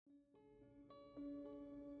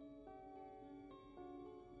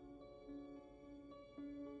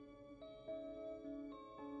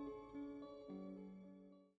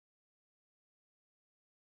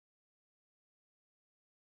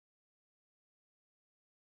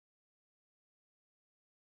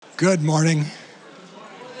Good morning.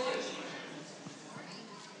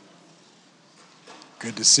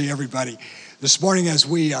 Good to see everybody. This morning, as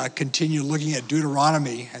we continue looking at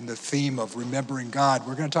Deuteronomy and the theme of remembering God,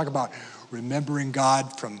 we're going to talk about remembering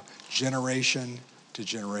God from generation to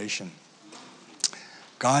generation.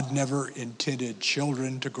 God never intended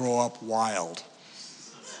children to grow up wild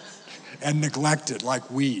and neglected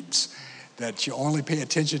like weeds that you only pay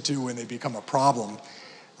attention to when they become a problem.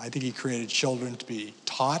 I think he created children to be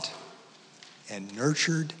taught and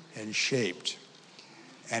nurtured and shaped.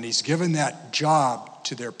 And he's given that job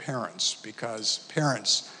to their parents because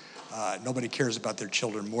parents, nobody cares about their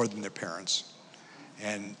children more than their parents.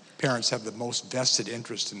 And parents have the most vested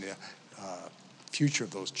interest in the future of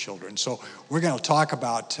those children. So we're going to talk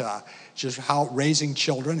about just how raising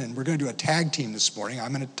children, and we're going to do a tag team this morning.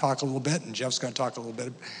 I'm going to talk a little bit, and Jeff's going to talk a little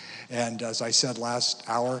bit. And as I said last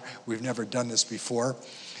hour, we've never done this before,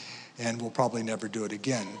 and we'll probably never do it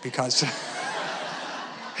again because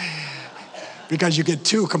because you get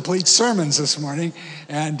two complete sermons this morning.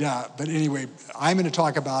 And but anyway, I'm going to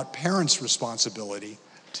talk about parents' responsibility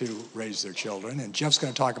to raise their children, and Jeff's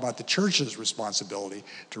going to talk about the church's responsibility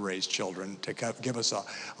to raise children, to give us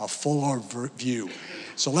a full overview.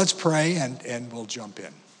 So let's pray, and we'll jump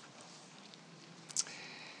in.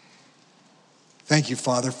 Thank you,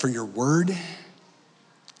 Father, for your word.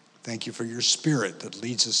 Thank you for your spirit that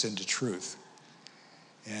leads us into truth.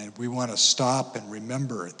 And we want to stop and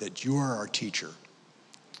remember that you are our teacher.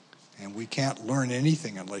 And we can't learn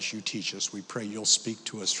anything unless you teach us. We pray you'll speak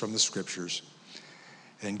to us from the scriptures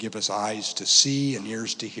and give us eyes to see and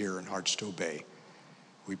ears to hear and hearts to obey.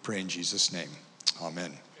 We pray in Jesus' name.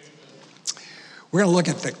 Amen. We're going to look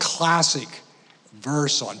at the classic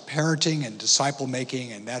verse on parenting and disciple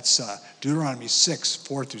making, and that's Deuteronomy 6,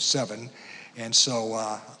 4 through 7. And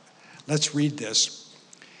so let's read this.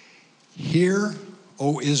 Hear,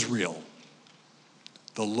 O Israel,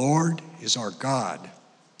 the Lord is our God.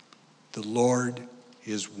 The Lord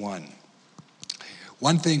is one.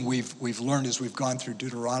 One thing we've learned as we've gone through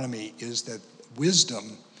Deuteronomy is that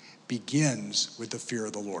wisdom begins with the fear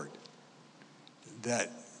of the Lord.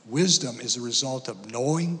 That wisdom is a result of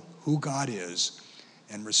knowing who God is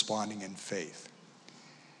and responding in faith.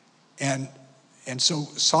 And so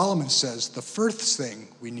Solomon says the first thing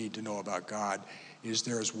we need to know about God is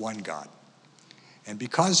there is one God. And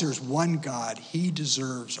because there's one God, he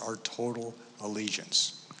deserves our total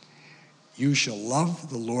allegiance. You shall love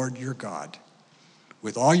the Lord your God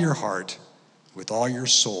with all your heart, with all your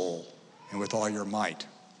soul, and with all your might.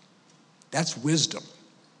 That's wisdom.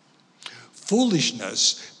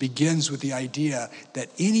 Foolishness begins with the idea that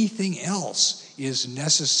anything else is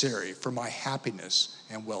necessary for my happiness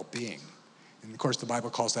and well-being. And of course, the Bible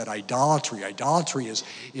calls that idolatry. Idolatry is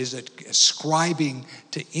ascribing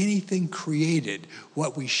to anything created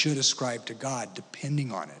what we should ascribe to God,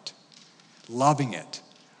 depending on it, loving it,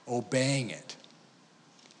 obeying it.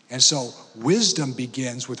 And so wisdom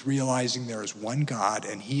begins with realizing there is one God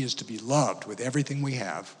and he is to be loved with everything we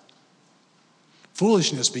have.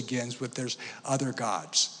 Foolishness begins with there's other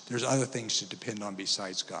gods. There's other things to depend on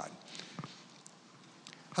besides God.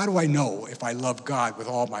 How do I know if I love God with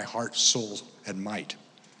all my heart, soul, and might?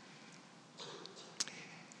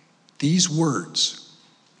 These words,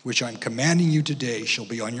 which I'm commanding you today, shall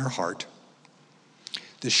be on your heart.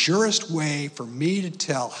 The surest way for me to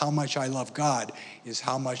tell how much I love God is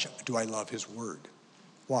how much do I love his word.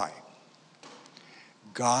 Why?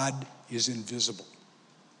 God is invisible.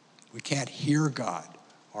 We can't hear God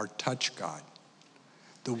or touch God.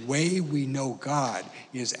 The way we know God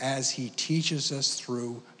is as he teaches us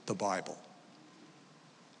through the Bible.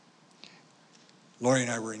 Lori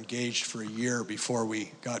and I were engaged for a year before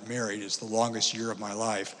we got married. It's the longest year of my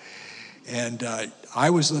life. And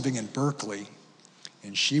I was living in Berkeley,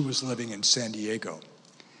 and she was living in San Diego.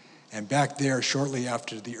 And back there, shortly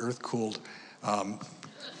after the earth cooled,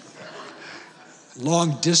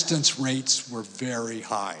 long-distance rates were very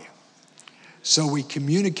high. So we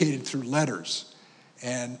communicated through letters,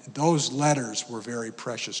 and those letters were very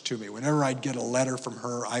precious to me. Whenever I'd get a letter from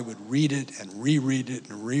her, I would read it and reread it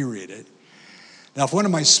and reread it. Now, if one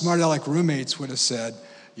of my smart-aleck roommates would have said,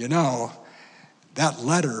 you know, that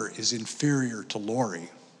letter is inferior to Lori,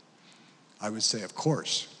 I would say, of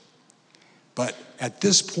course. But at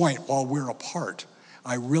this point, while we're apart,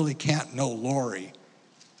 I really can't know Lori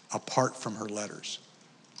apart from her letters.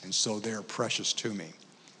 And so they're precious to me.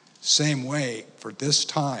 Same way, for this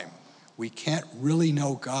time, we can't really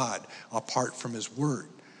know God apart from his word.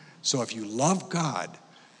 So if you love God,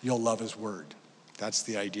 you'll love his word. That's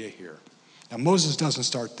the idea here. Now, Moses doesn't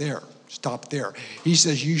start there. stop there. He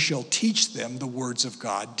says, you shall teach them the words of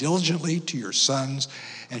God diligently to your sons,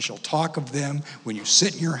 and shall talk of them when you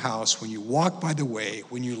sit in your house, when you walk by the way,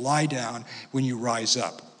 when you lie down, when you rise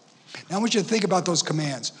up. Now I want you to think about those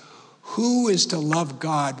commands. Who is to love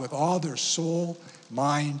God with all their soul,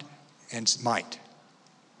 mind, and might?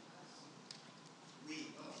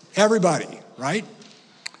 Everybody, right?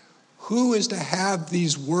 Who is to have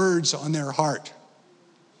these words on their heart?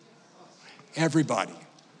 Everybody.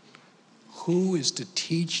 Who is to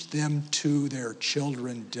teach them to their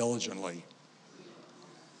children diligently?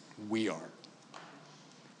 We are.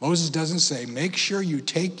 Moses doesn't say, make sure you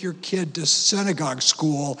take your kid to synagogue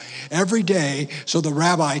school every day so the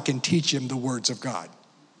rabbi can teach him the words of God.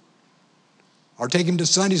 Or take him to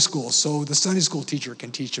Sunday school so the Sunday school teacher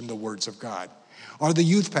can teach him the words of God. Or the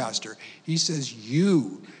youth pastor. He says,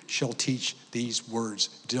 you shall teach these words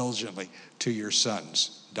diligently to your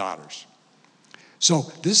sons, daughters.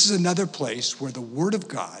 So this is another place where the Word of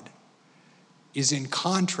God is in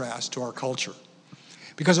contrast to our culture.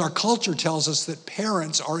 Because our culture tells us that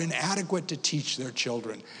parents are inadequate to teach their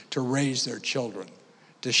children, to raise their children,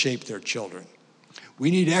 to shape their children.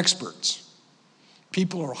 We need experts.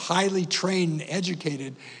 People are highly trained and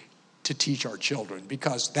educated to teach our children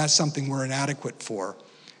because that's something we're inadequate for.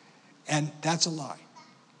 And that's a lie.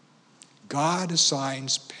 God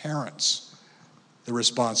assigns parents the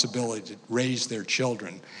responsibility to raise their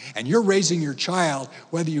children. And you're raising your child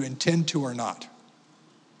whether you intend to or not.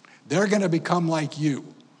 They're going to become like you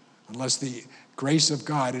unless the grace of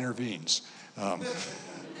God intervenes. You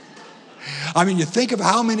think of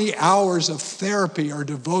how many hours of therapy are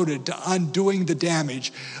devoted to undoing the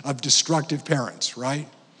damage of destructive parents, right?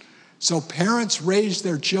 So parents raise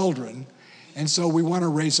their children, and so we want to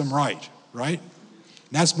raise them right? And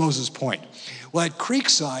that's Moses' point. Well, at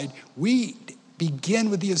Creekside, we begin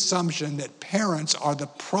with the assumption that parents are the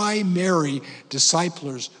primary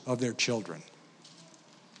disciplers of their children.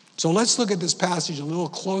 So let's look at this passage a little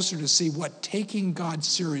closer to see what taking God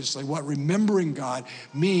seriously, what remembering God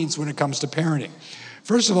means when it comes to parenting.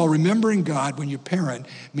 First of all, remembering God when you parent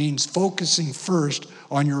means focusing first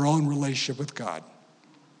on your own relationship with God.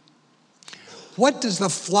 What does the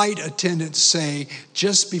flight attendant say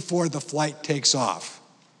just before the flight takes off?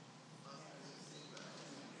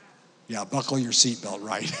 Yeah, buckle your seatbelt,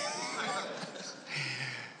 right?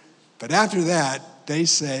 But after that, they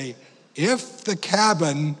say, if the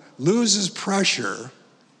cabin loses pressure,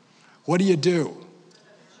 what do?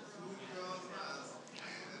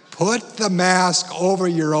 Put the mask over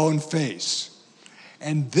your own face,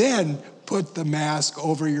 and then put the mask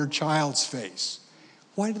over your child's face.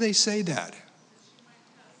 Why do they say that?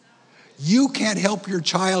 You can't help your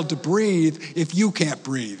child to breathe if you can't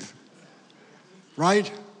breathe,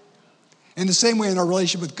 right? In the same way in our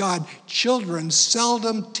relationship with God, children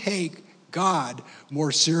seldom take God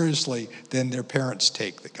more seriously than their parents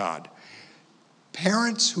take God.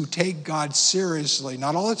 Parents who take God seriously,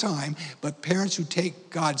 not all the time, but parents who take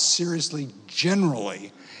God seriously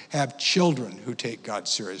generally have children who take God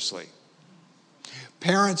seriously.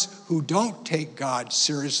 Parents who don't take God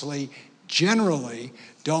seriously generally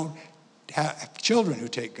don't have children who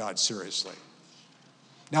take God seriously.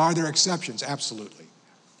 Now, are there exceptions? Absolutely.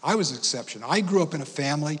 I was an exception. I grew up in a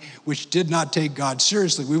family which did not take God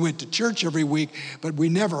seriously. We went to church every week, but we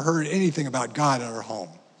never heard anything about God in our home.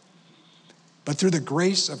 But through the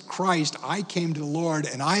grace of Christ, I came to the Lord,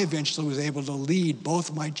 and I eventually was able to lead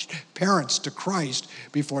both my parents to Christ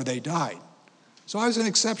before they died. So I was an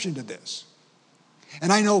exception to this.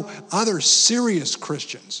 And I know other serious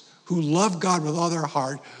Christians who love God with all their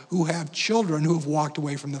heart, who have children who have walked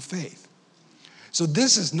away from the faith. So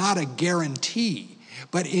this is not a guarantee,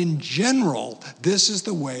 but in general, this is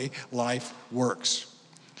the way life works.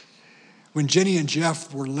 When Jenny and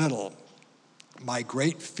Jeff were little, my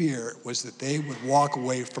great fear was that they would walk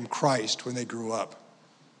away from Christ when they grew up.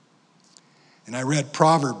 And I read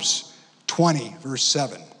Proverbs 20, verse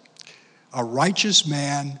 7. A righteous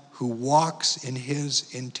man who walks in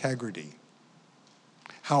his integrity.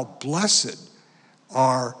 How blessed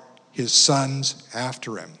are his sons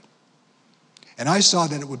after him. And I saw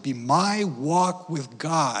that it would be my walk with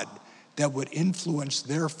God that would influence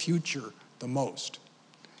their future the most.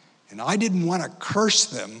 And I didn't want to curse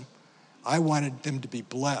them. I wanted them to be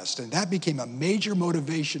blessed. And that became a major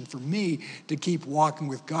motivation for me to keep walking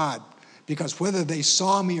with God. Because whether they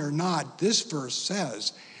saw me or not, this verse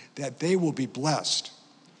says that they will be blessed.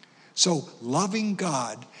 So loving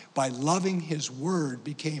God by loving his word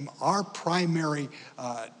became our primary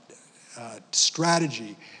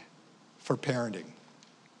strategy for parenting.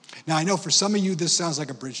 Now, I know for some of you, this sounds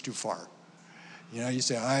like a bridge too far. You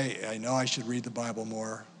say, I know I should read the Bible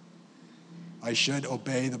more. I should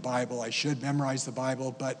obey the Bible. I should memorize the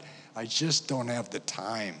Bible, but I just don't have the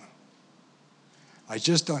time. I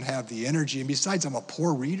just don't have the energy. And besides, I'm a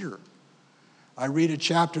poor reader. I read a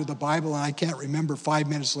chapter of the Bible and I can't remember 5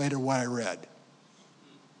 minutes later what I read.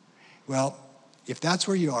 Well, if that's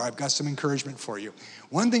where you are, I've got some encouragement for you.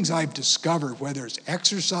 One of the things I've discovered, whether it's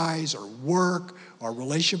exercise or work or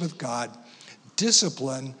relationship with God,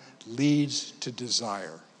 discipline leads to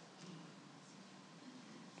desire.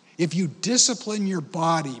 If you discipline your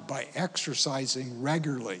body by exercising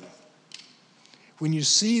regularly, when you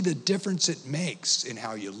see the difference it makes in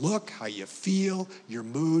how you look, how you feel, your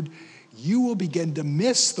mood, you will begin to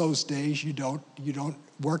miss those days you don't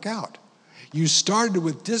work out. You started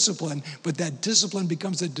with discipline, but that discipline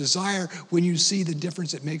becomes a desire when you see the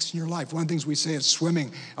difference it makes in your life. One of the things we say is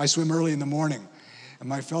swimming. I swim early in the morning. And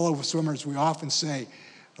my fellow swimmers, we often say,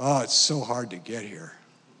 oh, it's so hard to get here.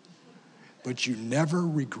 But you never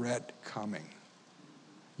regret coming.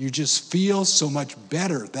 You just feel so much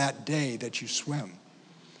better that day that you swim.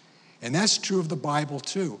 And that's true of the Bible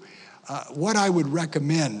too. What I would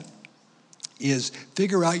recommend is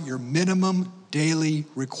figure out your minimum daily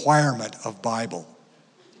requirement of Bible.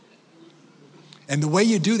 And the way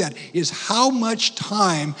you do that is how much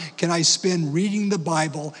time can I spend reading the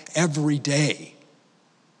Bible every day?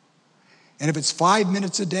 And if it's 5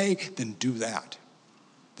 minutes a day, then do that.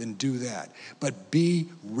 But be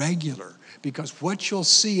regular, because what you'll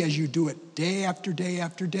see as you do it day after day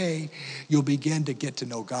after day, you'll begin to get to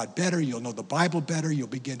know God better. You'll know the Bible better. You'll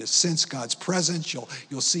begin to sense God's presence.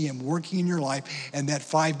 You'll see him working in your life. And that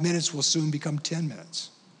 5 minutes will soon become 10 minutes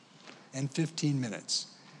and 15 minutes.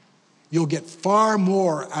 You'll get far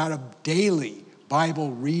more out of daily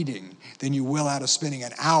Bible reading than you will out of spending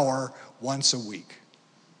an hour once a week.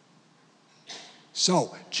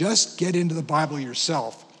 So just get into the Bible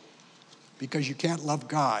yourself, because you can't love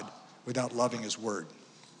God without loving his word.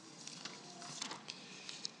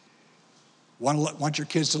 Want your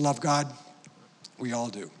kids to love God? We all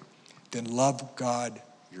do. Then love God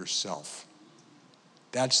yourself.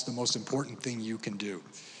 That's the most important thing you can do.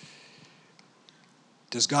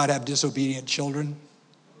 Does God have disobedient children?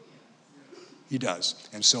 He does,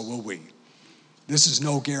 and so will we. This is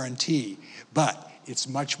no guarantee, but it's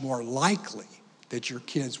much more likely that your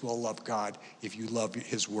kids will love God if you love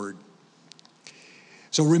his word.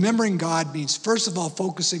 So remembering God means, first of all,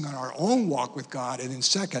 focusing on our own walk with God. And then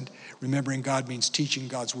second, remembering God means teaching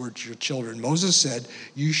God's word to your children. Moses said,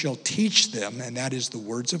 you shall teach them, and that is the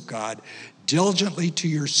words of God, diligently to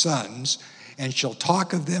your sons, and shall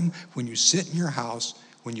talk of them when you sit in your house,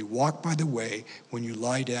 when you walk by the way, when you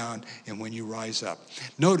lie down, and when you rise up.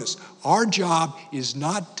 Notice, our job is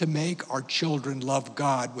not to make our children love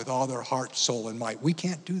God with all their heart, soul, and might. We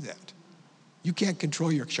can't do that. You can't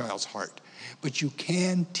control your child's heart. But you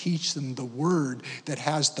can teach them the word that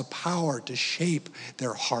has the power to shape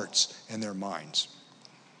their hearts and their minds.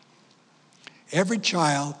 Every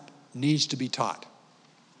child needs to be taught.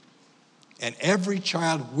 And every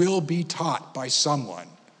child will be taught by someone.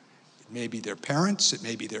 It may be their parents, it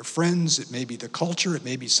may be their friends, it may be the culture, it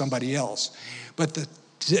may be somebody else. But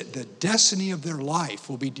the destiny of their life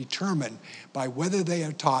will be determined by whether they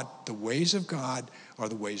are taught the ways of God or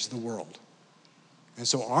the ways of the world. And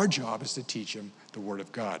so our job is to teach them the word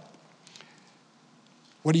of God.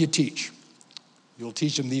 What do you teach? You'll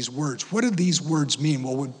teach them these words. What do these words mean?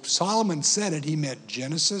 Well, when Solomon said it, he meant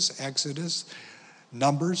Genesis, Exodus,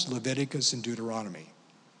 Numbers, Leviticus, and Deuteronomy.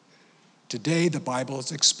 Today, the Bible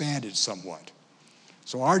has expanded somewhat.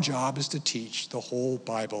 So our job is to teach the whole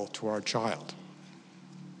Bible to our child.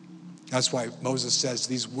 That's why Moses says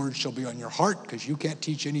these words shall be on your heart, because you can't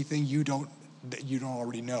teach anything that you don't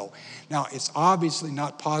already know. Now, it's obviously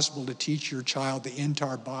not possible to teach your child the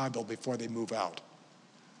entire Bible before they move out.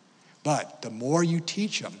 But the more you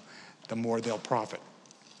teach them, the more they'll profit.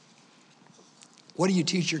 What do you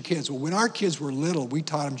teach your kids? Well, when our kids were little, we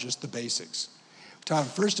taught them just the basics. We taught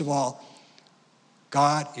them, first of all,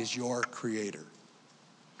 God is your creator.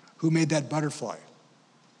 Who made that butterfly?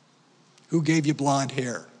 Who gave you blonde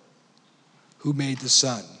hair? Who made the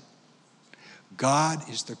sun? God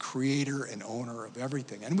is the creator and owner of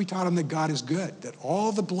everything. And we taught them that God is good, that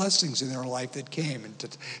all the blessings in their life that came, and to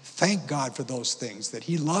thank God for those things, that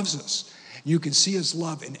he loves us. You can see his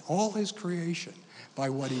love in all his creation by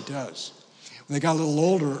what he does. When they got a little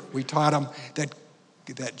older, we taught them that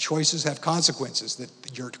choices have consequences,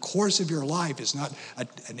 that your course of your life is not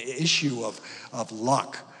an issue of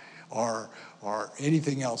luck or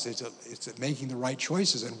anything else. It's making the right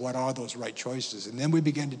choices, and what are those right choices? And then we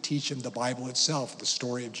began to teach them the Bible itself, the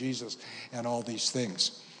story of Jesus, and all these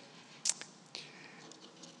things.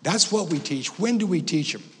 That's what we teach. When do we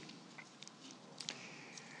teach them?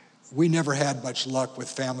 we never had much luck with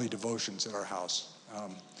family devotions at our house.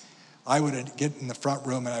 I would get in the front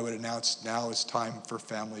room and I would announce, now is time for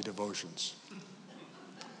family devotions.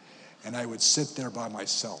 And I would sit there by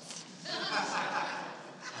myself.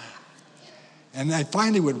 And I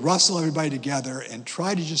finally would rustle everybody together and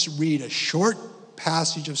try to just read a short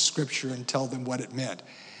passage of scripture and tell them what it meant.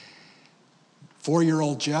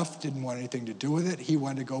 4-year-old Jeff didn't want anything to do with it. He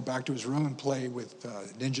wanted to go back to his room and play with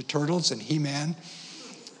Ninja Turtles and He-Man.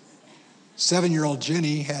 7-year-old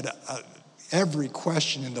Jenny had every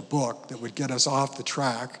question in the book that would get us off the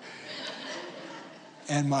track.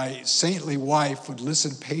 And my saintly wife would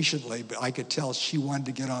listen patiently, but I could tell she wanted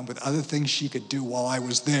to get on with other things she could do while I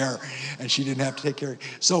was there, and she didn't have to take care of it.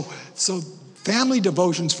 So family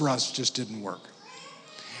devotions for us just didn't work.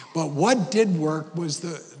 But what did work was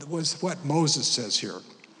what Moses says here.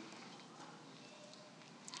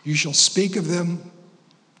 You shall speak of them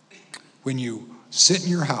when you sit in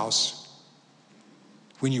your house,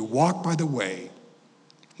 when you walk by the way,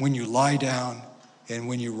 when you lie down, and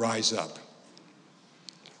when you rise up.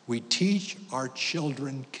 We teach our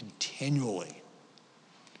children continually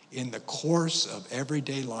in the course of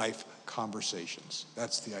everyday life conversations.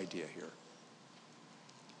 That's the idea here.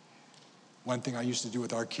 One thing I used to do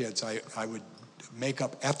with our kids, I would make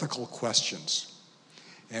up ethical questions.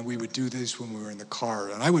 And we would do this when we were in the car.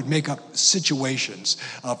 And I would make up situations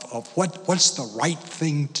of what's the right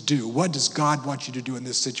thing to do? What does God want you to do in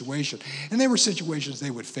this situation? And they were situations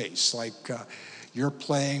they would face, like you're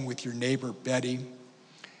playing with your neighbor Betty,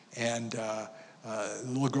 and the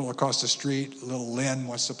little girl across the street, little Lynn,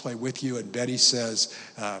 wants to play with you, and Betty says,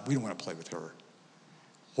 we don't want to play with her.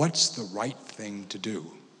 What's the right thing to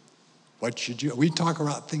do? What should you? We talk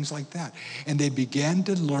about things like that. And they began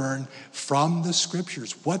to learn from the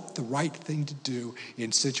scriptures what the right thing to do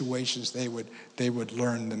in situations they would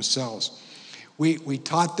learn themselves. We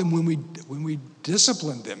taught them when we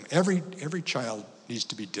disciplined them. Every child needs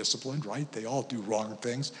to be disciplined, right? They all do wrong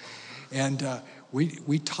things. And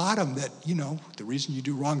we taught them that, the reason you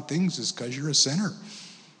do wrong things is because you're a sinner.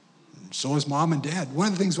 So is mom and dad. One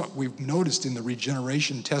of the things what we've noticed in the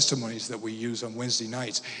regeneration testimonies that we use on Wednesday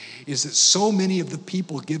nights is that so many of the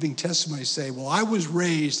people giving testimonies say, well, I was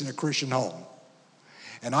raised in a Christian home,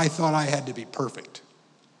 and I thought I had to be perfect.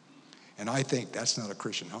 And I think that's not a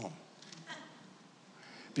Christian home.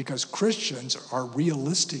 Because Christians are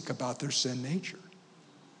realistic about their sin nature.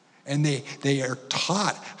 And they are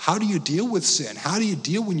taught, how do you deal with sin? How do you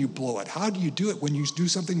deal when you blow it? How do you do it when you do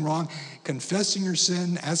something wrong? Confessing your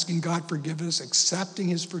sin, asking God forgiveness, accepting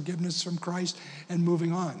his forgiveness from Christ, and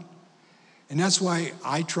moving on. And that's why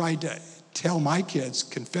I tried to tell my kids,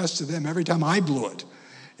 confess to them every time I blew it.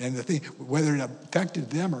 And the thing, whether it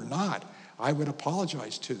affected them or not, I would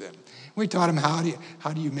apologize to them. We taught them how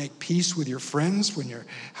do you make peace with your friends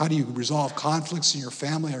how do you resolve conflicts in your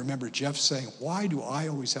family. I remember Jeff saying, why do I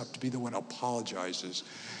always have to be the one who apologizes?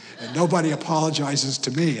 And nobody apologizes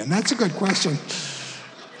to me. And that's a good question.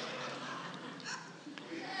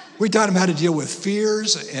 We taught them how to deal with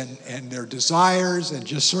fears and their desires and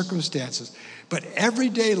just circumstances. But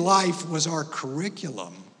everyday life was our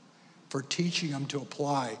curriculum for teaching them to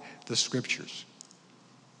apply the scriptures.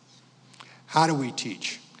 How do we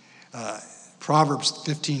teach? Proverbs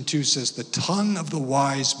 15:2 says, the tongue of the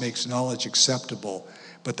wise makes knowledge acceptable,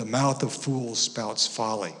 but the mouth of fools spouts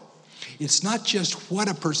folly. It's not just what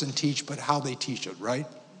a person teaches, but how they teach it, right?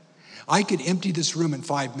 I could empty this room in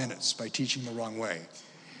 5 minutes by teaching the wrong way,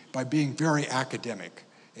 by being very academic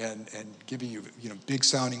and giving you, big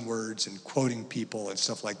sounding words and quoting people and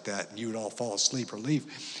stuff like that, and you would all fall asleep or leave.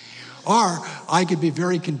 Or I could be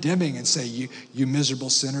very condemning and say, you miserable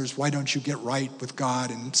sinners, why don't you get right with God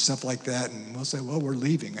and stuff like that? And we'll say, well, we're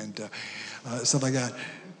leaving and stuff like that.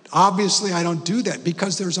 Obviously, I don't do that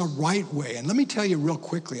because there's a right way. And let me tell you real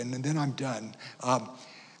quickly, and then I'm done.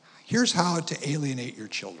 Here's how to alienate your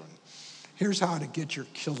children. Here's how to get your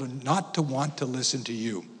children not to want to listen to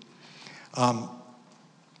you. I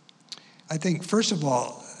think, first of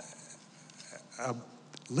all,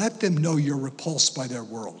 let them know you're repulsed by their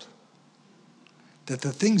world. That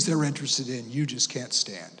the things they're interested in, you just can't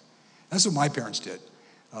stand. That's what my parents did.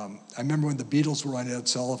 I remember when the Beatles were on Ed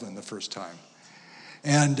Sullivan the first time.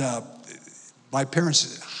 And my parents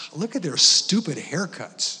said, look at their stupid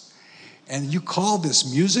haircuts. And you call this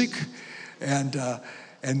music? And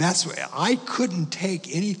that's why I couldn't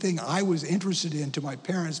take anything I was interested in to my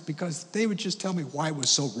parents because they would just tell me why it was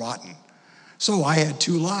so rotten. So I had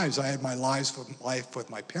two lives. I had my life with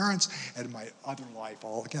my parents and my other life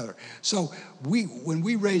all together. So when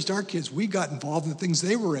we raised our kids, we got involved in the things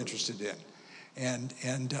they were interested in.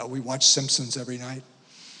 And we watched Simpsons every night.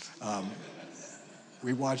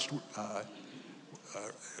 We watched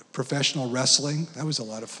professional wrestling. That was a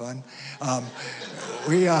lot of fun. I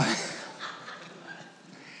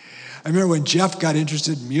remember when Jeff got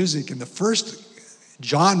interested in music, and the first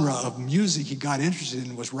genre of music he got interested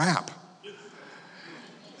in was rap.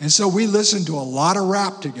 And so we listened to a lot of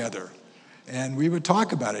rap together. And we would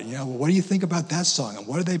talk about it, well, what do you think about that song? And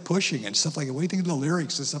what are they pushing? And stuff like that. What do you think of the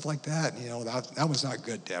lyrics and stuff like that? That was not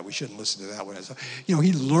good, Dad. We shouldn't listen to that one.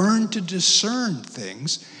 He learned to discern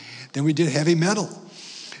things. Then we did heavy metal.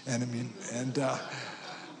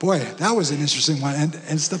 Boy, that was an interesting one,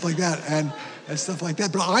 and stuff like that, and stuff like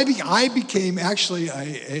that. But I became actually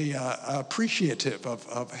a appreciative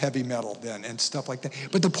of heavy metal then, and stuff like that.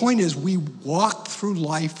 But the point is, we walked through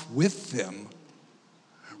life with them,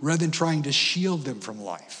 rather than trying to shield them from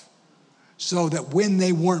life, so that when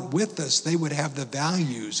they weren't with us, they would have the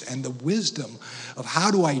values and the wisdom of how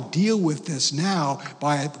do I deal with this now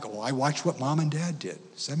I watched what Mom and Dad did.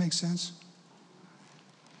 Does that make sense?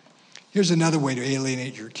 Here's another way to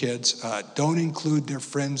alienate your kids. Don't include their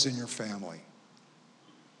friends in your family.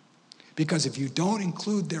 Because if you don't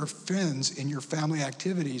include their friends in your family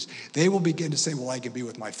activities, they will begin to say, well, I can be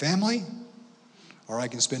with my family, or I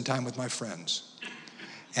can spend time with my friends.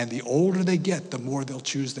 And the older they get, the more they'll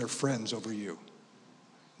choose their friends over you.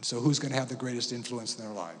 And so who's going to have the greatest influence in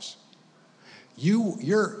their lives?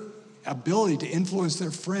 Your ability to influence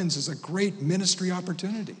their friends is a great ministry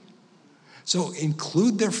opportunity. So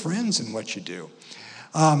include their friends in what you do.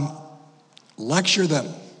 Lecture them.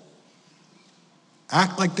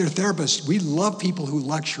 Act like their therapist. We love people who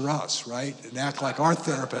lecture us, right? And act like our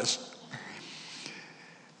therapist.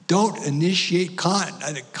 Don't initiate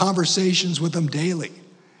conversations with them daily.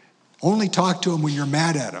 Only talk to them when you're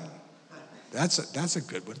mad at them. That's a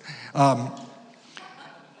good one.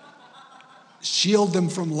 Shield them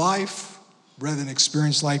from life rather than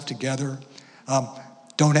experience life together.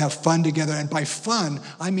 Don't have fun together. And by fun,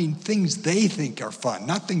 I mean things they think are fun,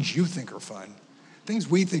 not things you think are fun. Things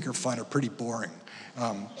we think are fun are pretty boring.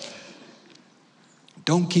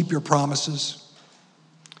 Don't keep your promises.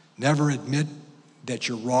 Never admit that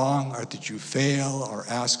you're wrong or that you fail or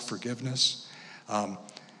ask forgiveness.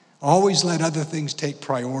 Always let other things take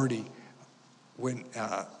priority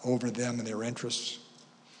over them and their interests.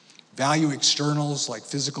 Value externals like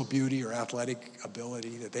physical beauty or athletic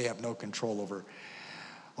ability that they have no control over.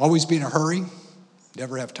 Always be in a hurry.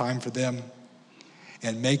 Never have time for them.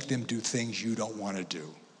 And make them do things you don't want to do.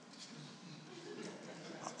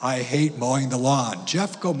 I hate mowing the lawn.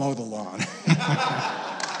 Jeff, go mow the lawn.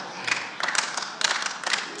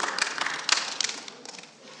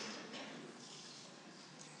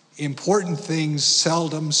 Important things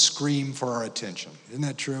seldom scream for our attention. Isn't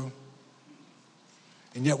that true?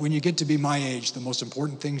 And yet when you get to be my age, the most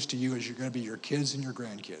important things to you is you're going to be your kids and your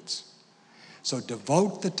grandkids. So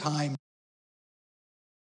devote the time.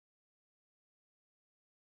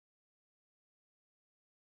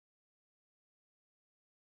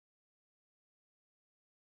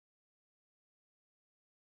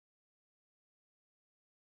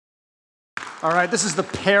 All right, this is the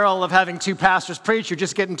peril of having two pastors preach. You're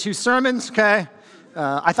just getting two sermons, okay?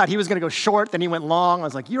 I thought he was going to go short, then he went long. I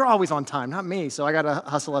was like, you're always on time, not me, so I got to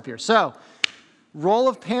hustle up here. So, role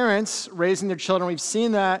of parents raising their children, we've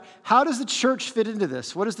seen that. How does the church fit into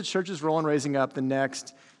this? What is the church's role in raising up the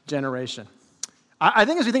next generation? I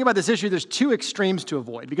think as we think about this issue, there's two extremes to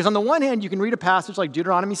avoid. Because on the one hand, you can read a passage like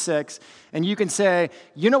Deuteronomy 6, and you can say,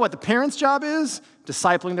 you know what the parents' job is?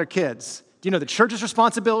 Discipling their kids. Do you know the church's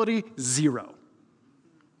responsibility? 0.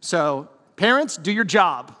 So, parents, do your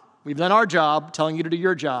job. We've done our job, telling you to do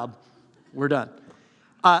your job. We're done.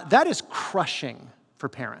 That is crushing for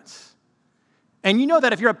parents. And you know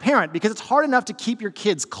that if you're a parent, because it's hard enough to keep your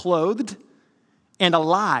kids clothed and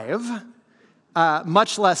alive,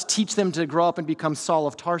 much less teach them to grow up and become Saul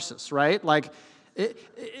of Tarsus, right? Like,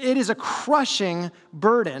 it is a crushing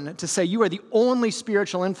burden to say you are the only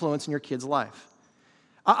spiritual influence in your kid's life.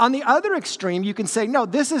 On the other extreme, you can say, no,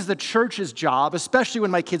 this is the church's job, especially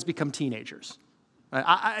when my kids become teenagers.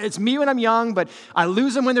 It's me when I'm young, but I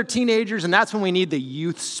lose them when they're teenagers, and that's when we need the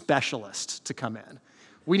youth specialist to come in.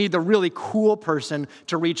 We need the really cool person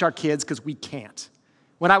to reach our kids because we can't.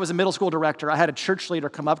 When I was a middle school director, I had a church leader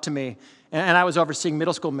come up to me, and I was overseeing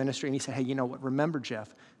middle school ministry, and he said, hey, you know what? Remember,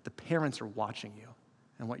 Jeff, the parents are watching you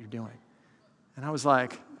and what you're doing. And I was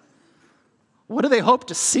like, what do they hope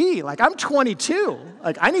to see? Like, I'm 22.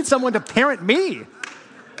 Like, I need someone to parent me.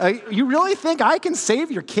 You really think I can save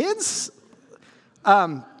your kids?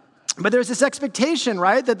 But there's this expectation,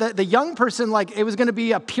 right, that the young person, like, it was going to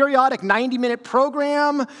be a periodic 90-minute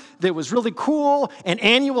program that was really cool, an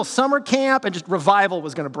annual summer camp, and just revival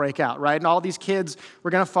was going to break out, right? And all these kids were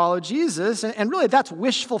going to follow Jesus. And really, that's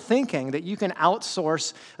wishful thinking, that you can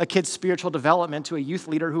outsource a kid's spiritual development to a youth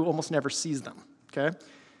leader who almost never sees them, okay?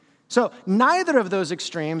 So neither of those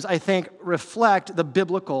extremes, I think, reflect the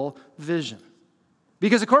biblical vision.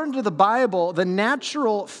 Because according to the Bible, the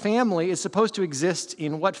natural family is supposed to exist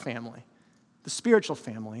in what family? The spiritual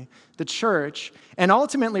family, the church, and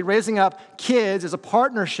ultimately raising up kids as a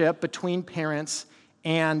partnership between parents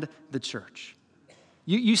and the church.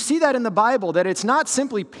 You see that in the Bible, that it's not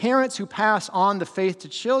simply parents who pass on the faith to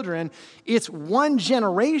children, it's one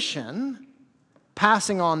generation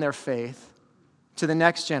passing on their faith to the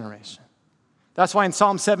next generation. That's why in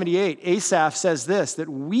Psalm 78, Asaph says this, that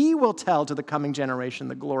we will tell to the coming generation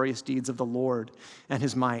the glorious deeds of the Lord and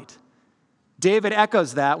his might. David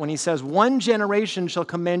echoes that when he says, one generation shall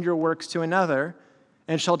commend your works to another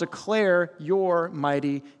and shall declare your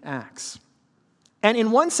mighty acts. And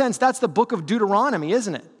in one sense, that's the book of Deuteronomy,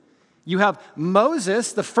 isn't it? You have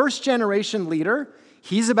Moses, the first generation leader.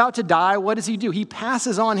 He's about to die. What does he do? He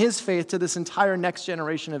passes on his faith to this entire next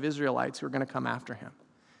generation of Israelites who are going to come after him.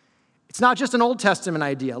 It's not just an Old Testament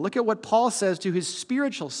idea. Look at what Paul says to his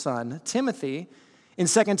spiritual son, Timothy, in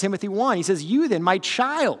 2 Timothy 1. He says, you then, my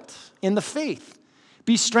child in the faith,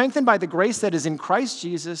 be strengthened by the grace that is in Christ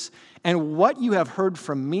Jesus, and what you have heard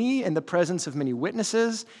from me in the presence of many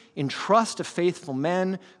witnesses, entrust to faithful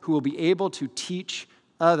men who will be able to teach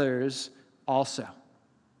others also.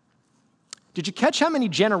 Did you catch how many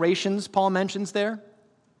generations Paul mentions there?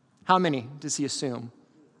 How many does he assume?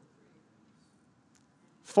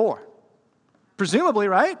 4. Presumably,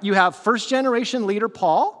 right? You have first generation leader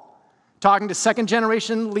Paul talking to second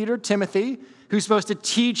generation leader Timothy, who's supposed to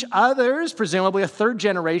teach others, presumably a third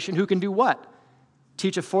generation, who can do what?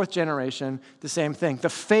 Teach a fourth generation the same thing. The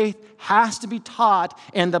faith has to be taught,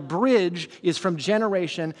 and the bridge is from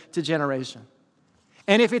generation to generation.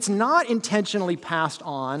 And if it's not intentionally passed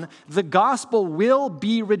on, the gospel will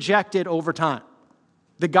be rejected over time.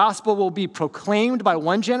 The gospel will be proclaimed by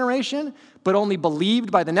one generation, but only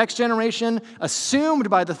believed by the next generation,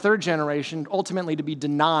 assumed by the third generation, ultimately to be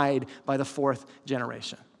denied by the fourth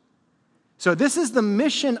generation. So this is the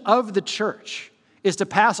mission of the church, is to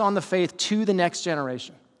pass on the faith to the next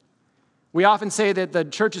generation. We often say that the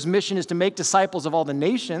church's mission is to make disciples of all the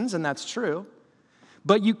nations, and that's true.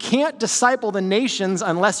 But you can't disciple the nations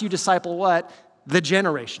unless you disciple what? The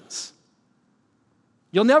generations.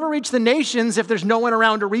 You'll never reach the nations if there's no one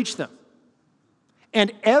around to reach them.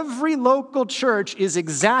 And every local church is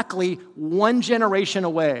exactly one generation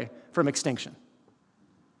away from extinction.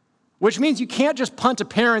 Which means you can't just punt to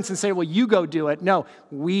parents and say, well, you go do it. No,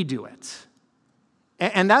 we do it.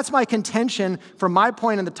 And that's my contention from my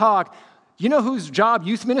point in the talk. You know whose job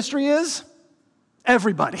youth ministry is?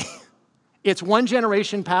 Everybody. It's one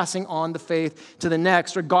generation passing on the faith to the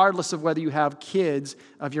next, regardless of whether you have kids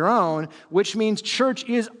of your own, which means church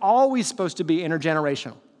is always supposed to be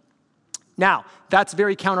intergenerational. Now, that's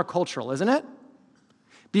very countercultural, isn't it?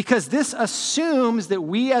 Because this assumes that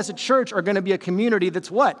we as a church are going to be a community that's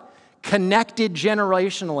what? Connected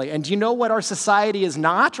generationally. And do you know what our society is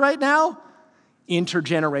not right now?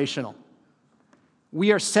 Intergenerational.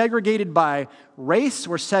 We are segregated by race,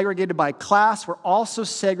 we're segregated by class, we're also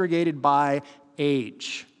segregated by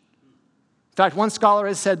age. In fact, one scholar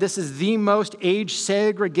has said this is the most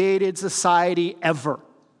age-segregated society ever.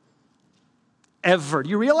 Ever. Do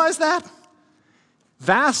you realize that?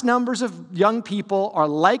 Vast numbers of young people are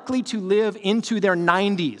likely to live into their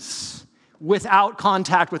 90s without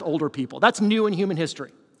contact with older people. That's new in human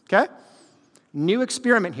history, okay? New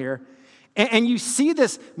experiment here. And you see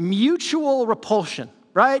this mutual repulsion,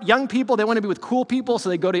 right? Young people, they want to be with cool people, so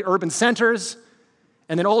they go to urban centers.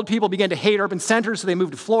 And then old people begin to hate urban centers, so they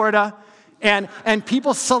move to Florida. And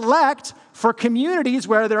people select for communities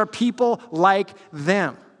where there are people like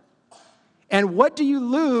them. And what do you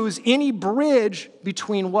lose? Any bridge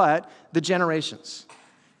between what? The generations.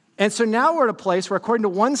 And so now we're at a place where, according to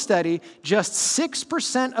one study, just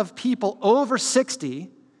 6% of people over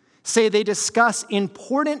 60 say they discuss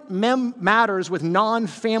important matters with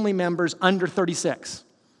non-family members under 36.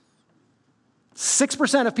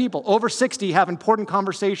 6% of people over 60 have important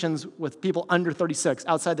conversations with people under 36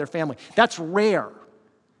 outside their family. That's rare.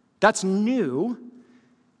 That's new.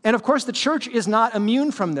 And of course, the church is not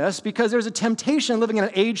immune from this because there's a temptation living in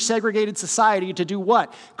an age-segregated society to do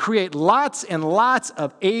what? Create lots and lots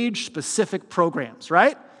of age-specific programs,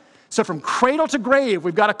 right? So from cradle to grave,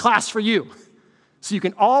 we've got a class for you. So you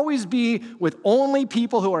can always be with only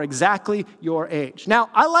people who are exactly your age. Now,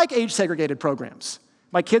 I like age-segregated programs.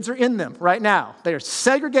 My kids are in them right now. They are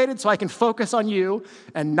segregated so I can focus on you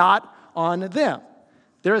and not on them.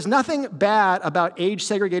 There is nothing bad about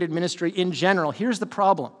age-segregated ministry in general. Here's the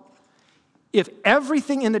problem. If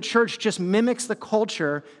everything in the church just mimics the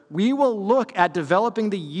culture, we will look at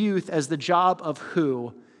developing the youth as the job of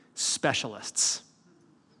who? Specialists.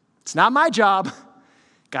 It's not my job.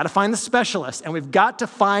 Got to find the specialist, and we've got to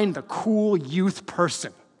find the cool youth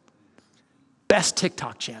person. Best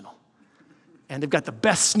TikTok channel. And they've got the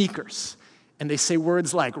best sneakers. And they say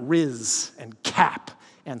words like Riz and cap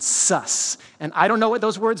and sus. And I don't know what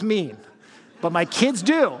those words mean, but my kids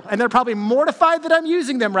do. And they're probably mortified that I'm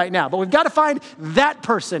using them right now. But we've got to find that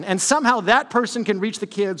person. And somehow that person can reach the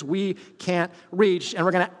kids we can't reach. And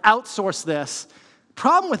we're going to outsource this.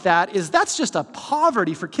 Problem with that is that's just a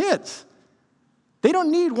poverty for kids. They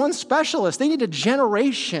don't need one specialist. They need a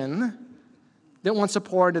generation that wants to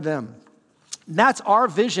pour into them. That's our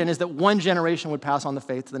vision, is that one generation would pass on the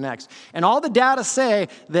faith to the next. And all the data say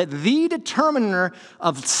that the determiner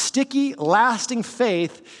of sticky, lasting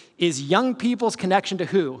faith is young people's connection to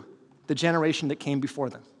who? The generation that came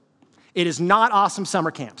before them. It is not awesome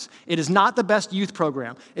summer camps. It is not the best youth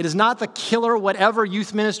program. It is not the killer whatever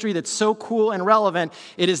youth ministry that's so cool and relevant.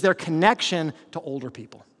 It is their connection to older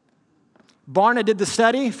people. Barna did the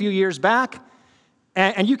study a few years back,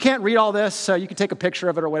 and you can't read all this, so you can take a picture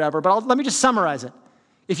of it or whatever, but let me just summarize it.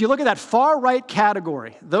 If you look at that far right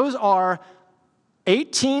category, those are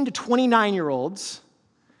 18 to 29-year-olds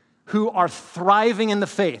who are thriving in the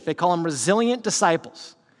faith. They call them resilient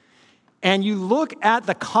disciples. And you look at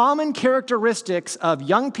the common characteristics of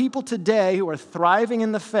young people today who are thriving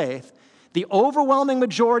in the faith, the overwhelming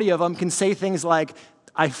majority of them can say things like,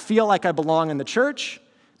 I feel like I belong in the church.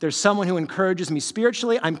 There's someone who encourages me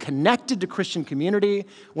spiritually. I'm connected to Christian community.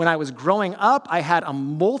 When I was growing up, I had a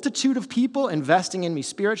multitude of people investing in me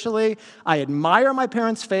spiritually. I admire my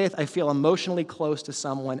parents' faith. I feel emotionally close to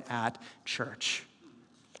someone at church.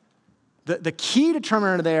 The key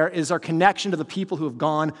determinant there is our connection to the people who have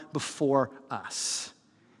gone before us,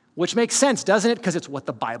 which makes sense, doesn't it? Because it's what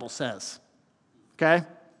the Bible says, okay?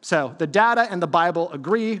 So the data and the Bible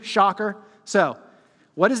agree, shocker. So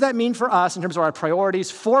what does that mean for us in terms of our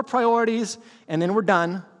priorities? 4 priorities, and then we're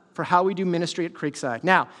done for how we do ministry at Creekside.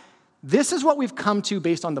 Now, this is what we've come to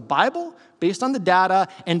based on the Bible, based on the data,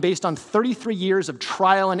 and based on 33 years of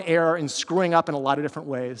trial and error and screwing up in a lot of different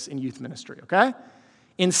ways in youth ministry, okay?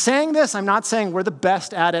 In saying this, I'm not saying we're the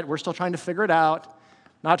best at it. We're still trying to figure it out.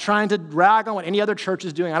 Not trying to rag on what any other church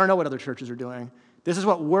is doing. I don't know what other churches are doing. This is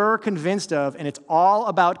what we're convinced of, and it's all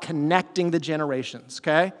about connecting the generations,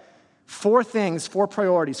 okay? 4 things, 4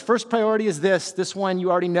 priorities. First priority is this one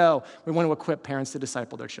you already know. We want to equip parents to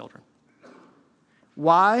disciple their children.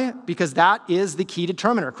 Why? Because that is the key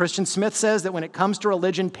determiner. Christian Smith says that when it comes to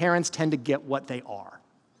religion, parents tend to get what they are.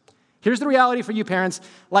 Here's the reality for you parents.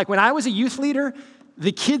 Like when I was a youth leader,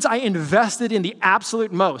 the kids I invested in the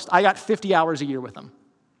absolute most, I got 50 hours a year with them.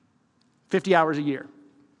 50 hours a year,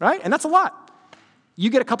 right? And that's a lot. You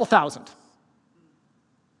get a couple thousand,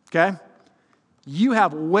 okay? You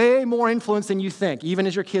have way more influence than you think, even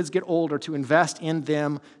as your kids get older, to invest in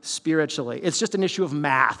them spiritually. It's just an issue of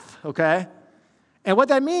math, okay? And what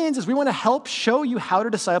that means is we want to help show you how to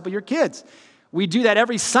disciple your kids. We do that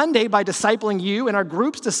every Sunday by discipling you, and our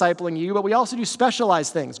group's discipling you, but we also do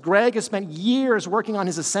specialized things. Greg has spent years working on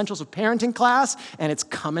his Essentials of Parenting class, and it's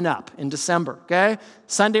coming up in December, okay?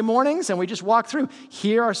 Sunday mornings, and we just walk through.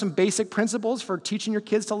 Here are some basic principles for teaching your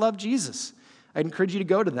kids to love Jesus. I'd encourage you to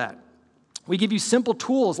go to that. We give you simple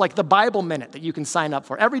tools like the Bible Minute that you can sign up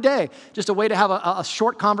for every day, just a way to have a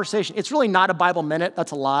short conversation. It's really not a Bible Minute.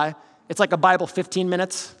 That's a lie. It's like a Bible 15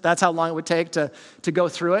 minutes. That's how long it would take to go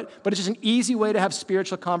through it. But it's just an easy way to have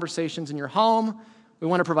spiritual conversations in your home. We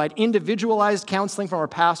want to provide individualized counseling from our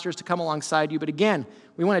pastors to come alongside you. But again,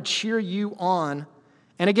 we want to cheer you on.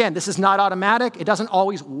 And again, this is not automatic. It doesn't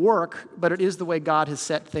always work, but it is the way God has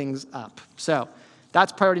set things up. So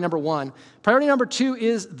that's priority number 1. Priority number 2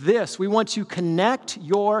 is this. We want to connect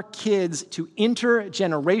your kids to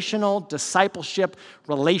intergenerational discipleship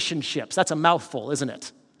relationships. That's a mouthful, isn't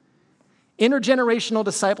it? Intergenerational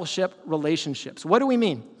discipleship relationships. What do we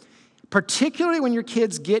mean? Particularly when your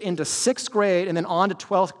kids get into 6th grade and then on to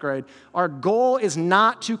 12th grade, our goal is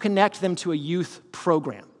not to connect them to a youth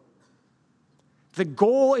program. The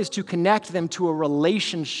goal is to connect them to a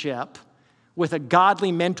relationship with a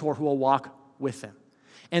godly mentor who will walk with them.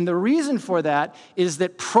 And the reason for that is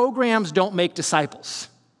that programs don't make disciples.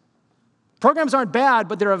 Programs aren't bad,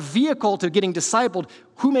 but they're a vehicle to getting discipled.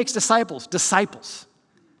 Who makes disciples? Disciples.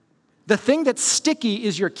 The thing that's sticky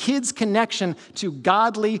is your kids' connection to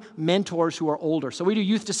godly mentors who are older. So we do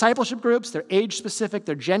youth discipleship groups. They're age-specific.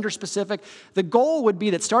 They're gender-specific. The goal would be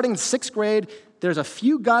that starting in 6th grade, there's a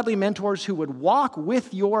few godly mentors who would walk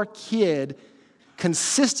with your kid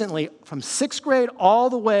consistently from 6th grade all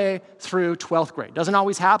the way through 12th grade. Doesn't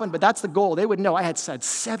always happen, but that's the goal. They would know I had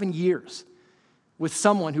 7 years with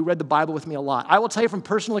someone who read the Bible with me a lot. I will tell you from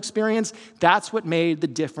personal experience, that's what made the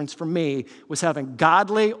difference for me, was having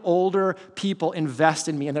godly, older people invest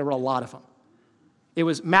in me, and there were a lot of them. It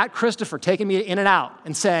was Matt Christopher taking me in and out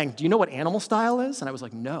and saying, do you know what animal style is? And I was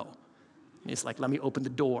like, no. And he's like, let me open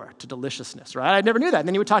the door to deliciousness, right? I never knew that. And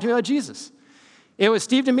then he would talk to me about Jesus. It was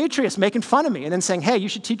Steve Demetrius making fun of me and then saying, hey, you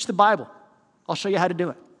should teach the Bible. I'll show you how to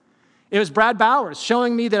do it. It was Brad Bowers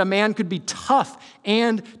showing me that a man could be tough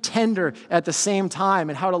and tender at the same time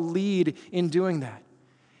and how to lead in doing that.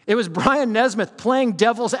 It was Brian Nesmith playing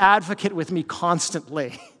devil's advocate with me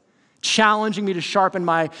constantly, challenging me to sharpen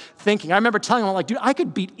my thinking. I remember telling him, I'm like, dude, I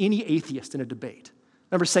could beat any atheist in a debate.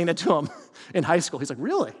 I remember saying that to him in high school. He's like,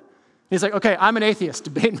 really? He's like, okay, I'm an atheist,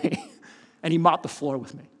 debate me. And he mopped the floor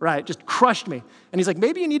with me, right? Just crushed me. And he's like,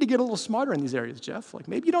 maybe you need to get a little smarter in these areas, Jeff. Like,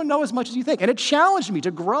 maybe you don't know as much as you think. And it challenged me to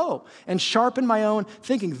grow and sharpen my own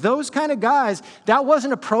thinking. Those kind of guys, that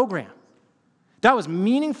wasn't a program. That was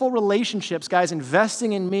meaningful relationships, guys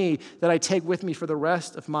investing in me that I take with me for the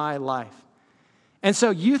rest of my life. And so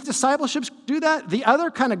youth discipleships do that. The other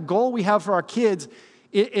kind of goal we have for our kids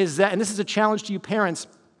is that, and this is a challenge to you parents,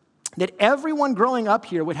 that everyone growing up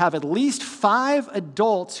here would have at least 5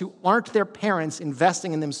 adults who aren't their parents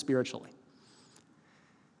investing in them spiritually.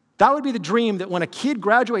 That would be the dream, that when a kid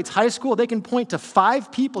graduates high school, they can point to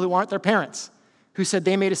 5 people who aren't their parents who said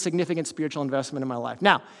they made a significant spiritual investment in my life.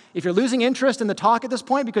 Now, if you're losing interest in the talk at this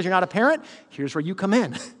point because you're not a parent, here's where you come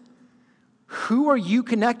in. Who are you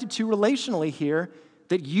connected to relationally here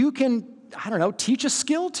that you can, teach a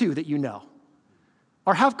skill to that you know?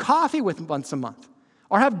 Or have coffee with once a month?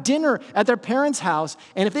 Or have dinner at their parents' house,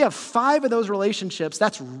 and if they have 5 of those relationships,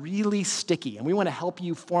 that's really sticky, and we want to help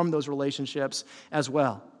you form those relationships as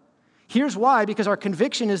well. Here's why, because our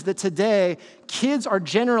conviction is that today, kids are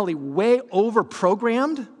generally way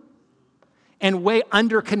over-programmed and way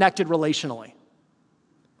under-connected relationally.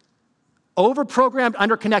 Over-programmed,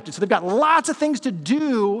 under-connected. So they've got lots of things to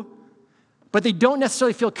do, but they don't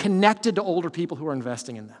necessarily feel connected to older people who are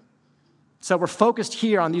investing in them. So we're focused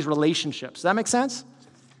here on these relationships. Does that make sense?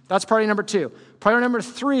 That's priority number 2. Priority number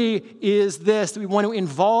 3 is this, that we want to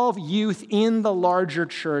involve youth in the larger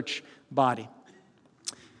church body.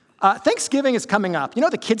 Thanksgiving is coming up. You know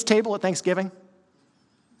the kids' table at Thanksgiving?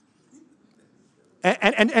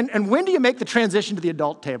 And when do you make the transition to the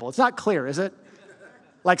adult table? It's not clear, is it?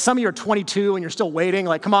 Like some of you are 22 and you're still waiting.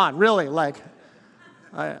 Like, come on, really? Like,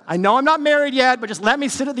 I know I'm not married yet, but just let me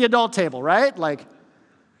sit at the adult table, right? Like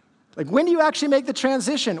when do you actually make the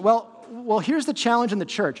transition? Well, here's the challenge in the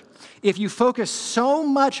church. If you focus so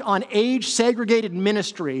much on age-segregated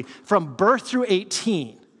ministry from birth through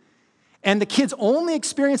 18, and the kids' only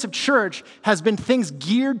experience of church has been things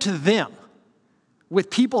geared to them, with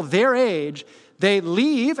people their age, they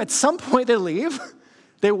leave, at some point they leave,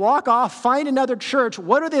 they walk off, find another church.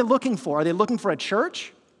 What are they looking for? Are they looking for a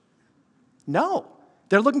church? No.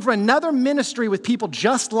 They're looking for another ministry with people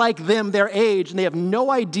just like them, their age, and they have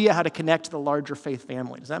no idea how to connect to the larger faith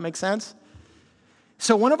family. Does that make sense?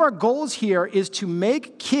 So one of our goals here is to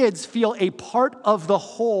make kids feel a part of the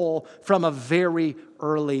whole from a very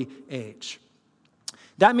early age.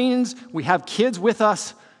 That means we have kids with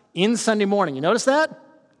us in Sunday morning. You notice that?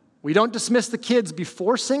 We don't dismiss the kids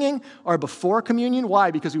before singing or before communion.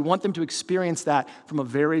 Why? Because we want them to experience that from a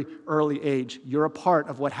very early age. You're a part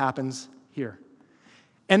of what happens here.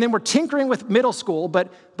 And then we're tinkering with middle school, but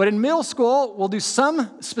in middle school, we'll do some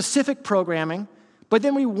specific programming, but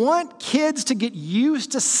then we want kids to get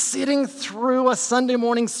used to sitting through a Sunday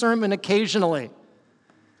morning sermon occasionally,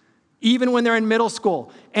 even when they're in middle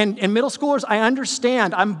school. And middle schoolers, I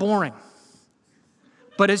understand, I'm boring.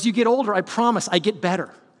 But as you get older, I promise, I get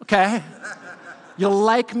better, okay? You'll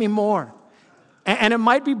like me more. And it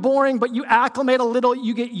might be boring, but you acclimate a little,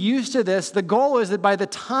 you get used to this. The goal is that by the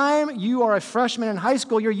time you are a freshman in high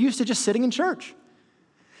school, you're used to just sitting in church.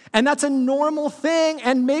 And that's a normal thing,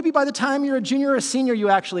 and maybe by the time you're a junior or a senior, you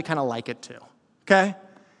actually kind of like it too, okay?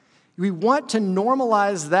 We want to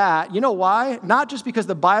normalize that. You know why? Not just because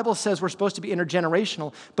the Bible says we're supposed to be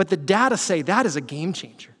intergenerational, but the data say that is a game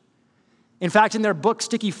changer. In fact, in their book,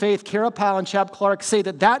 Sticky Faith, Kara Powell and Chap Clark say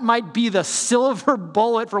that might be the silver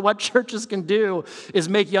bullet for what churches can do, is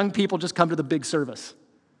make young people just come to the big service.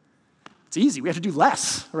 It's easy. We have to do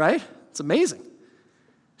less, right? It's amazing.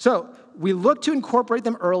 So we look to incorporate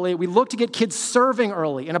them early. We look to get kids serving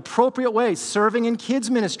early in appropriate ways, serving in kids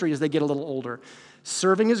ministry as they get a little older,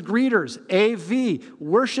 serving as greeters, AV,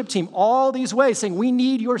 worship team, all these ways, saying we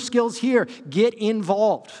need your skills here. Get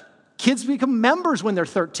involved. Kids become members when they're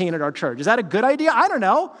 13 at our church. Is that a good idea? I don't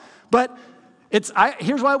know. But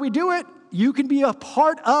here's why we do it. You can be a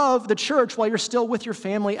part of the church while you're still with your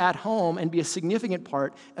family at home and be a significant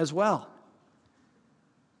part as well.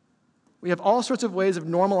 We have all sorts of ways of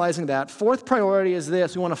normalizing that. Fourth priority is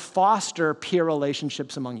this. We want to foster peer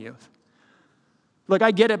relationships among youth. Look,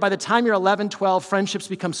 I get it. By the time you're 11, 12, friendships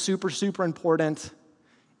become super, super important.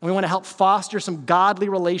 And we want to help foster some godly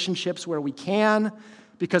relationships where we can,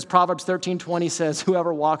 because Proverbs 13:20 says,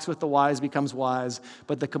 whoever walks with the wise becomes wise,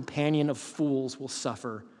 but the companion of fools will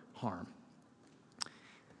suffer harm.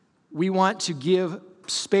 We want to give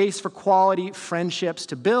space for quality friendships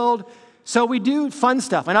to build. So we do fun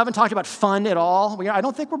stuff. I haven't talked about fun at all. I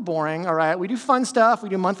don't think we're boring, all right? We do fun stuff. We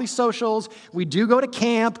do monthly socials. We do go to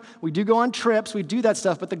camp. We do go on trips. We do that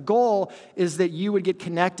stuff. But the goal is that you would get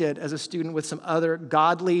connected as a student with some other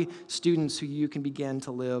godly students who you can begin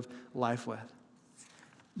to live life with.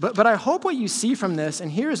 But I hope what you see from this, and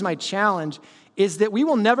here's my challenge, is that we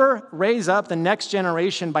will never raise up the next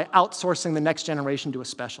generation by outsourcing the next generation to a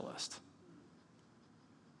specialist.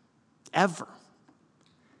 Ever.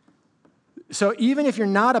 So even if you're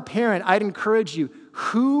not a parent, I'd encourage you,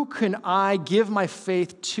 who can I give my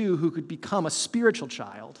faith to who could become a spiritual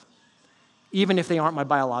child, even if they aren't my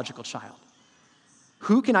biological child?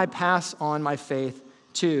 Who can I pass on my faith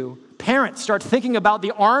to? Parents, start thinking about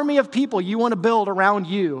the army of people you want to build around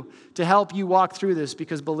you to help you walk through this,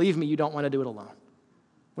 because believe me, you don't want to do it alone.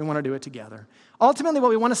 We want to do it together. Ultimately, what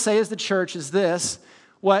we want to say as the church is this,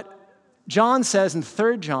 what John says in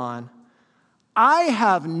 3 John, I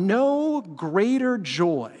have no greater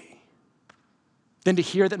joy than to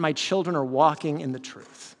hear that my children are walking in the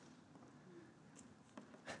truth.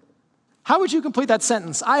 How would you complete that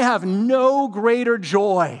sentence? I have no greater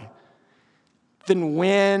joy than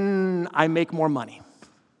when I make more money,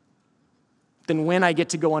 than when I get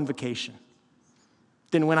to go on vacation,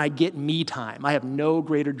 than when I get me time. I have no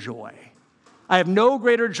greater joy. I have no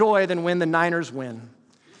greater joy than when the Niners win,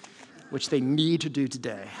 which they need to do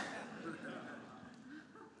today.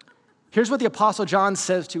 Here's what the Apostle John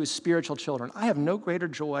says to his spiritual children. I have no greater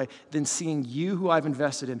joy than seeing you who I've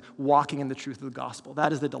invested in walking in the truth of the gospel.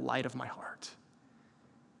 That is the delight of my heart.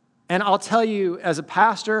 And I'll tell you, as a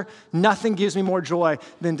pastor, nothing gives me more joy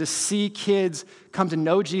than to see kids come to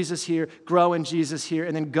know Jesus here, grow in Jesus here,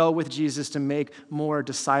 and then go with Jesus to make more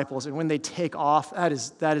disciples. And when they take off, that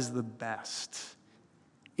is the best.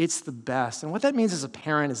 It's the best. And what that means as a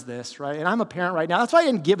parent is this, right? And I'm a parent right now. That's why I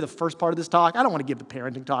didn't give the first part of this talk. I don't want to give the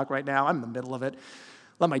parenting talk right now. I'm in the middle of it.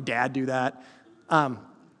 Let my dad do that.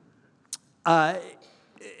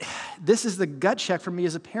 This is the gut check for me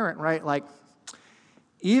as a parent, right? Like,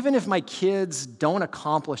 even if my kids don't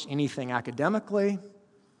accomplish anything academically,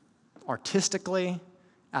 artistically,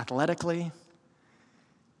 athletically,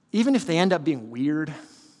 even if they end up being weird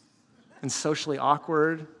and socially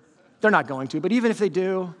awkward, they're not going to, but even if they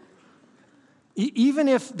do, even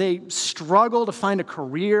if they struggle to find a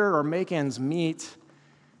career or make ends meet,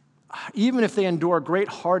 even if they endure great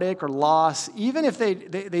heartache or loss, even if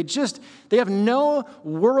they have no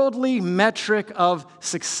worldly metric of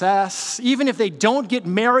success, even if they don't get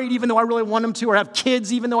married even though I really want them to, or have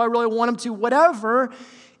kids even though I really want them to, whatever,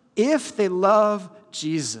 if they love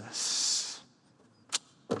Jesus,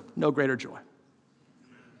 no greater joy.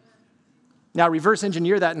 Now, reverse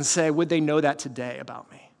engineer that and say, would they know that today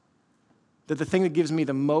about me? That the thing that gives me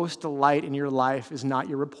the most delight in your life is not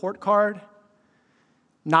your report card,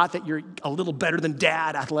 not that you're a little better than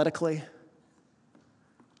dad athletically.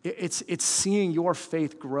 It's seeing your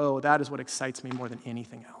faith grow. That is what excites me more than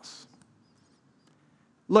anything else.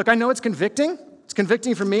 Look, I know it's convicting. It's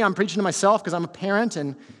convicting for me. I'm preaching to myself because I'm a parent,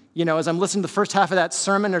 and as I'm listening to the first half of that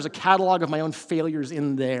sermon, there's a catalog of my own failures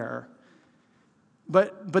in there.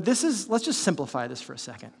 But let's just simplify this for a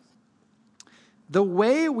second. The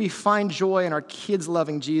way we find joy in our kids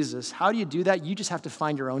loving Jesus, how do you do that? You just have to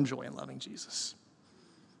find your own joy in loving Jesus.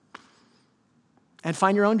 And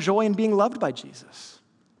find your own joy in being loved by Jesus.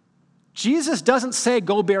 Jesus doesn't say,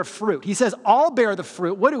 go bear fruit. He says, I'll bear the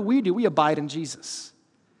fruit. What do? We abide in Jesus.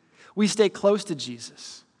 We stay close to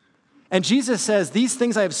Jesus. And Jesus says, these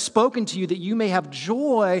things I have spoken to you that you may have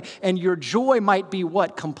joy, and your joy might be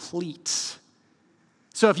what? Complete.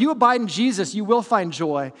 So if you abide in Jesus, you will find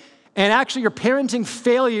joy. And actually, your parenting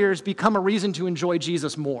failures become a reason to enjoy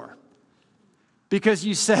Jesus more. Because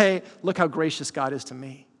you say, look how gracious God is to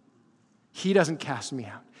me. He doesn't cast me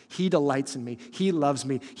out. He delights in me. He loves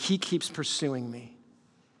me. He keeps pursuing me.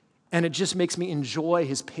 And it just makes me enjoy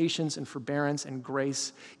his patience and forbearance and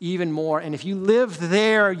grace even more. And if you live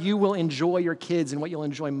there, you will enjoy your kids, and what you'll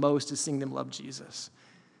enjoy most is seeing them love Jesus.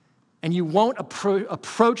 And you won't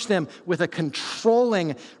approach them with a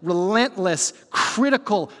controlling, relentless,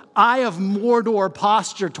 critical, eye of Mordor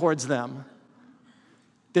posture towards them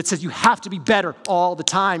that says you have to be better all the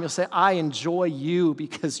time. You'll say, I enjoy you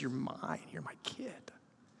because you're mine. You're my kid.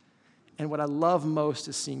 And what I love most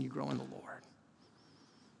is seeing you grow in the Lord,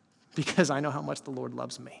 because I know how much the Lord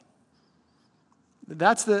loves me.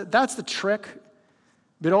 That's the trick.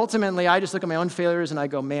 But ultimately, I just look at my own failures and I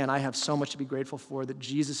go, man, I have so much to be grateful for, that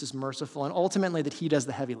Jesus is merciful, and ultimately that he does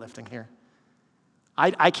the heavy lifting here.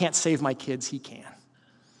 I can't save my kids, he can.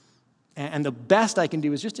 And the best I can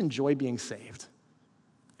do is just enjoy being saved.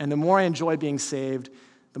 And the more I enjoy being saved,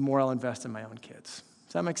 the more I'll invest in my own kids.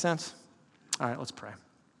 Does that make sense? All right, let's pray.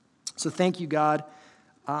 So thank you, God.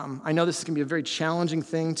 I know this is going to be a very challenging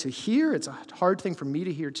thing to hear. It's a hard thing for me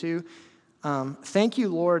to hear, too. Thank you,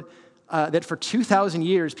 Lord, that for 2,000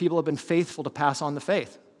 years, people have been faithful to pass on the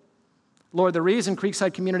faith. Lord, the reason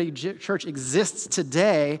Creekside Community Church exists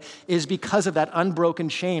today is because of that unbroken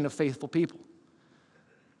chain of faithful people.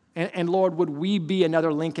 And Lord, would we be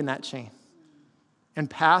another link in that chain and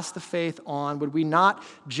pass the faith on? Would we not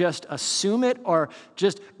just assume it or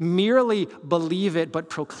just merely believe it, but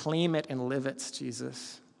proclaim it and live it,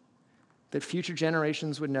 Jesus? That future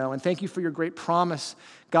generations would know. And thank you for your great promise,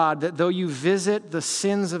 God, that though you visit the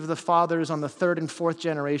sins of the fathers on the third and fourth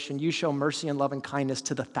generation, you show mercy and love and kindness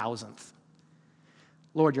to the 1,000th.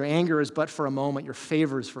 Lord, your anger is but for a moment, your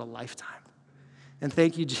favor is for a lifetime. And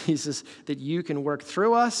thank you, Jesus, that you can work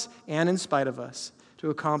through us and in spite of us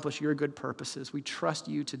to accomplish your good purposes. We trust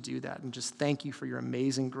you to do that, and just thank you for your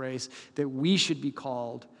amazing grace that we should be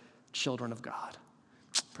called children of God.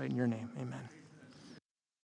 Pray in your name, amen.